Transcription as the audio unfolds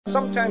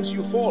Sometimes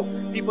you fall.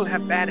 People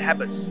have bad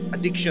habits,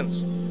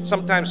 addictions.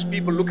 Sometimes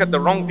people look at the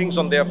wrong things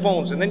on their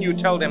phones, and then you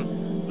tell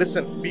them,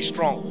 listen, be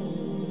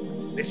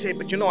strong. They say,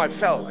 but you know, I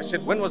fell. I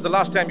said, when was the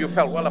last time you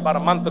fell? Well, about a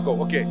month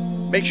ago. Okay,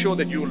 make sure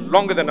that you're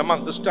longer than a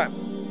month this time.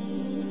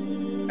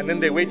 And then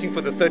they're waiting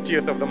for the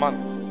 30th of the month.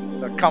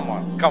 Come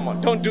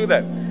on, don't do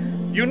that.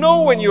 You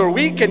know, when you're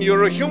weak and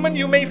you're a human,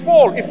 you may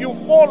fall. If you've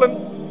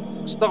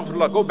fallen,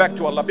 astaghfirullah, go back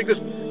to Allah,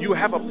 because you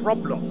have a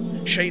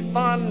problem.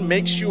 Shaitan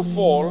makes you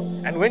fall,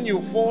 and when you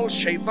fall,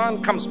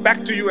 Shaitan comes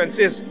back to you and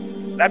says,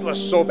 that was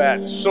so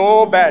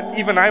bad,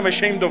 even I'm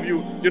ashamed of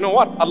you. You know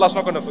what? Allah's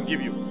not going to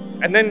forgive you.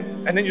 And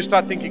then you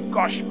start thinking,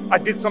 gosh, I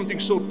did something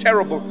so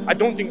terrible, I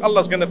don't think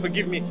Allah's going to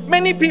forgive me.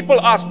 Many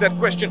people ask that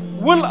question,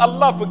 will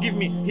Allah forgive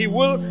me? He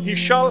will, He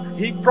shall,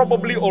 He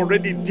probably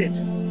already did.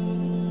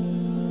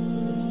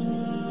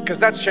 Because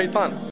that's Shaitan.